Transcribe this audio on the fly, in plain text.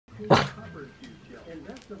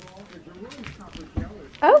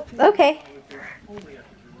Oh, okay.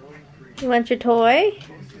 You want your toy?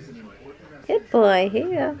 Good boy, here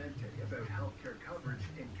you go.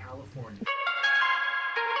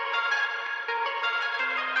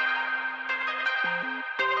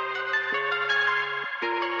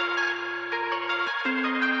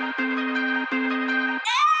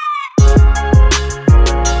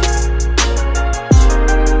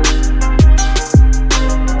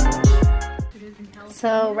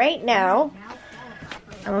 So right now,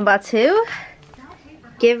 I'm about to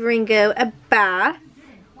give Ringo a bath,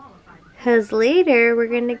 because later we're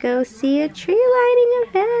gonna go see a tree lighting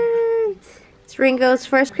event. It's Ringo's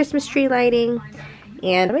first Christmas tree lighting,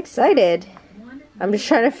 and I'm excited. I'm just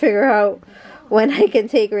trying to figure out when I can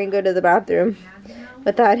take Ringo to the bathroom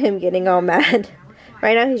without him getting all mad.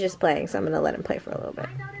 Right now he's just playing, so I'm gonna let him play for a little bit.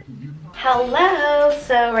 Hello!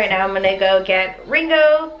 So right now I'm gonna go get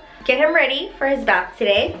Ringo, get him ready for his bath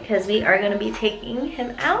today, because we are gonna be taking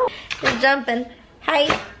him out. He's jumping.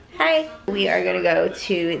 Hi, hi. We are gonna go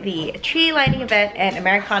to the tree lighting event at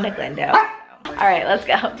Americana Glendale. All right, let's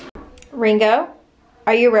go. Ringo,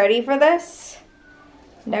 are you ready for this?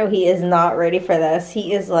 No, he is not ready for this.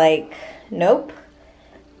 He is like, nope.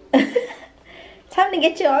 Time to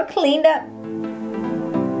get you all cleaned up.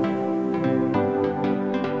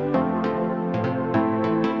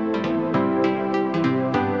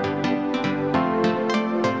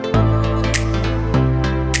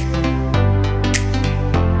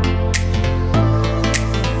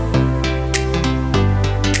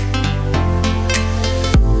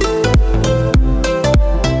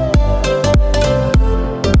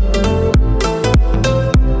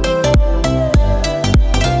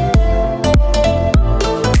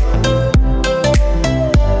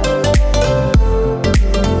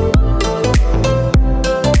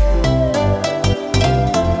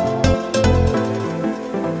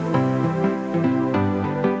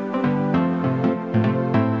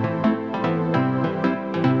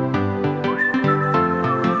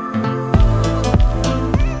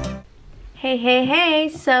 Hey,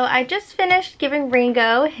 so I just finished giving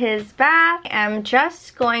Ringo his bath. I'm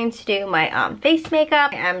just going to do my face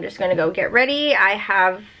makeup. I'm just gonna go get ready. I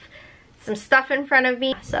have some stuff in front of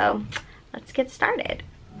me, so let's get started.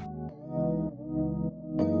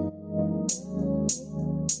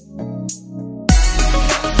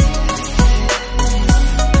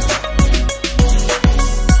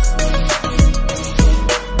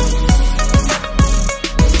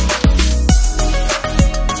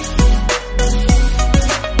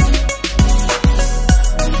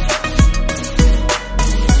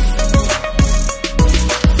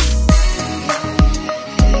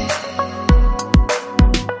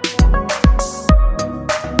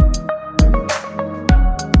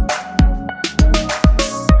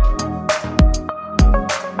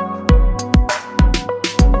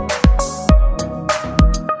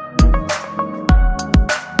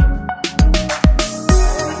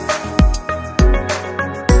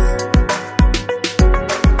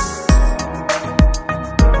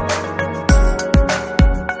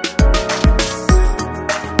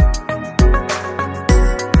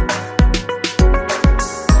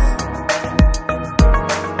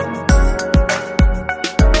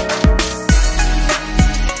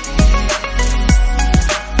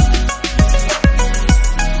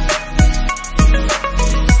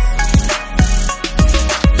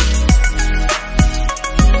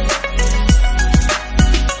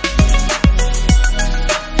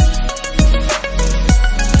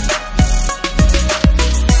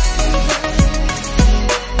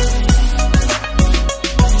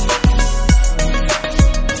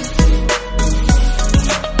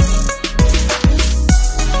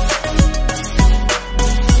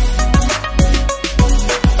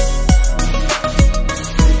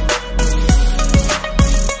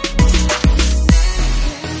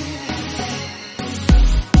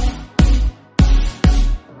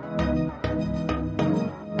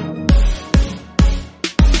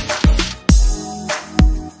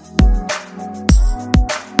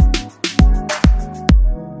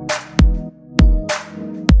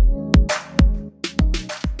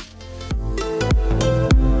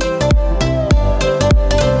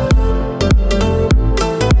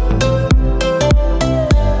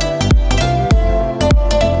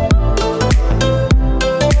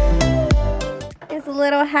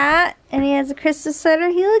 Hat, and he has a Christmas sweater.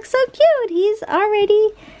 He looks so cute. He's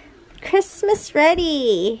already Christmas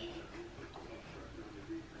ready.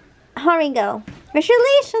 Oh, Ringo, where's your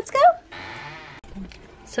leash? Let's go.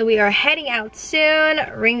 So we are heading out soon.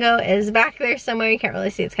 Ringo is back there somewhere. You can't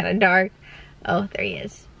really see, it's kind of dark. Oh, there he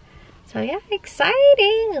is. So yeah,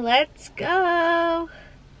 exciting. Let's go. Come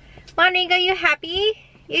on, Ringo, you happy?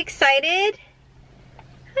 You excited?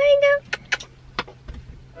 Hi, Ringo.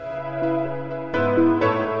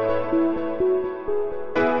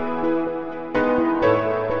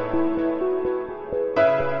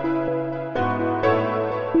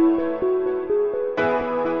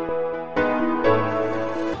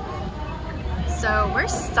 So we're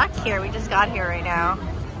stuck here. We just got here right now.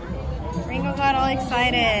 Ringo got all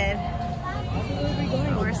excited.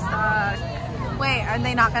 We're stuck. Wait, are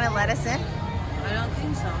they not gonna let us in? I don't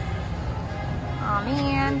think so. Oh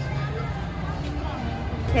man.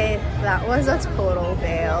 Okay, that was a total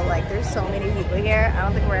fail. Like, there's so many people here. I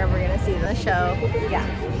don't think we're ever gonna see the show. Yeah.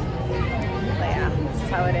 But yeah, this is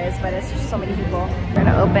how it is. But it's just so many people. We're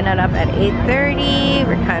gonna open it up at 8:30.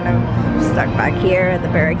 We're kind of stuck back here. The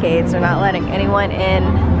barricades are not letting anyone in.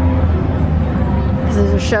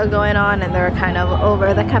 There's a show going on and they're kind of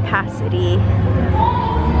over the capacity.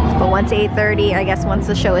 But once 8:30, I guess once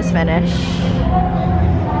the show is finished,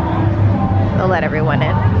 they'll let everyone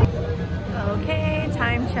in. Okay,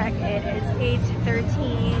 time check. It is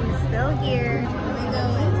 8:13. Still here. Ringo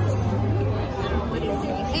is, what he's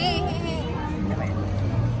doing. Hey, hey, hey.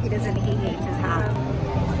 He doesn't, he hates his hat.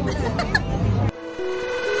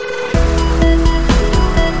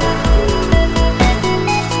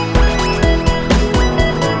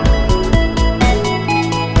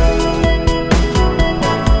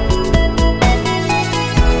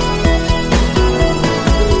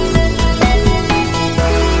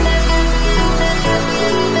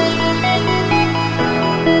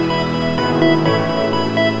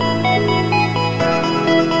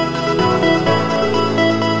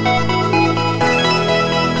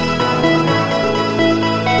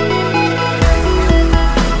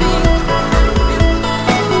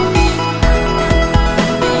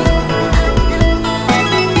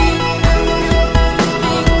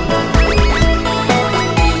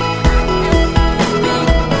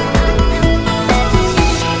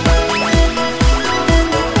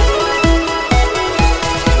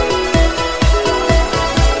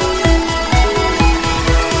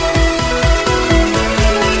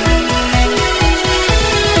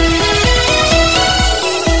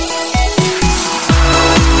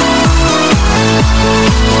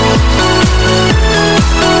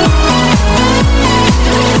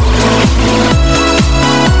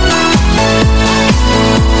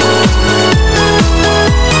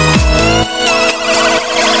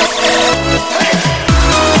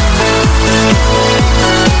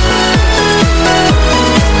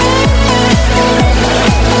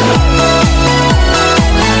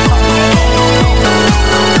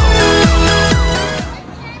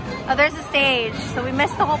 So we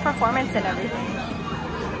missed the whole performance and everything.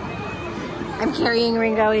 I'm carrying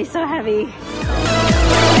Ringo, he's so heavy.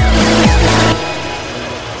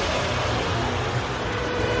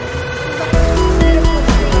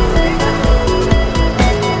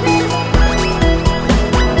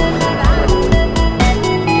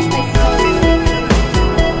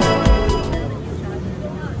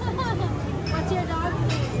 What's your dog's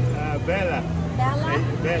name? Bella. Bella?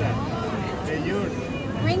 Bella. And yours?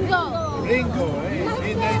 Ringo. Ringo, eh?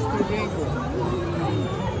 Be nice to Ringo.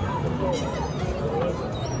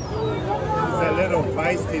 It's a little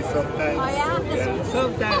feisty sometimes. Oh, yeah?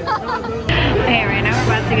 Sometimes. Okay, right now we're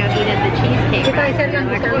about to go eat at the cheesecake factory.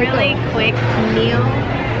 Like a really quick meal.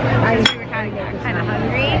 We're kind of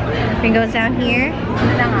hungry. Ringo's down here.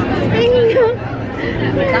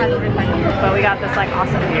 But we got this like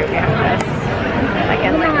awesome view. We have this. I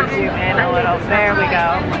can like zoom in a little. There we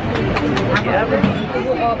go. Yep.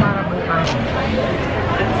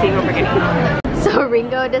 Let's see what we're gonna eat. So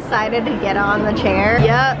Ringo decided to get on the chair.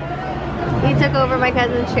 Yep. He took over my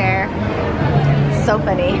cousin's chair. It's so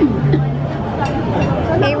funny.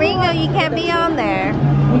 Hey Ringo, you can't be on there.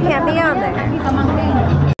 You can't be on there.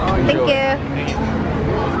 Thank you.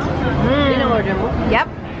 Yep.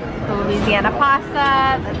 The Louisiana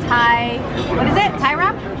pasta, the Thai, what is it? Thai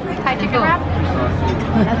wrap? Thai chicken wrap?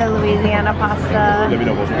 And the Louisiana pasta.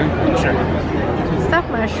 Sure. Stuffed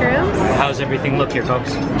mushrooms. How's everything look here,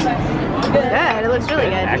 folks? Good. It looks really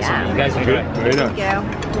good. Excellent. Yeah. You guys enjoy. Very Thank nice. you.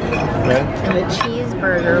 And the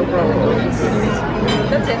cheeseburger rolls.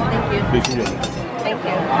 That's it, thank you. Thank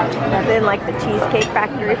you. Nothing like the Cheesecake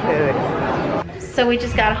Factory food. So we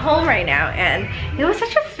just got home right now and it was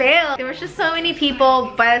such a fail. There was just so many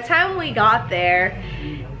people. By the time we got there,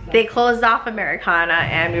 they closed off Americana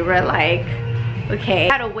and we were like, okay.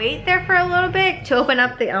 I had to wait there for a little bit to open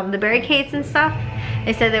up the barricades and stuff.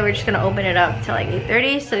 They said they were just gonna open it up till like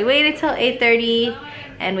 8:30. So we waited till 8:30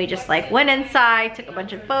 and we just like went inside, took a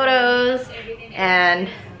bunch of photos, and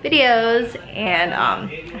videos, and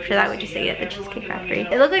after that we just ate at the Cheesecake Factory.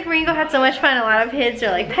 It looked like Ringo had so much fun. A lot of kids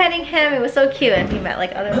are like petting him. It was so cute, and he met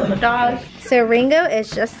like other little dogs. So Ringo is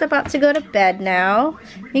just about to go to bed now.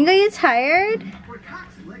 Ringo, you tired?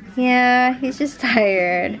 Yeah, he's just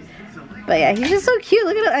tired. But yeah, he's just so cute.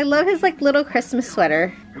 Look at it. I love his like little Christmas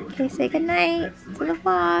sweater. Okay, say goodnight to the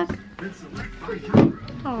vlog.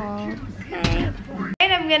 Aww. Okay.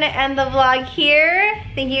 And I'm gonna end the vlog here.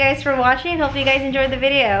 Thank you guys for watching. Hope you guys enjoyed the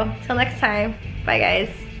video. Till next time. Bye guys.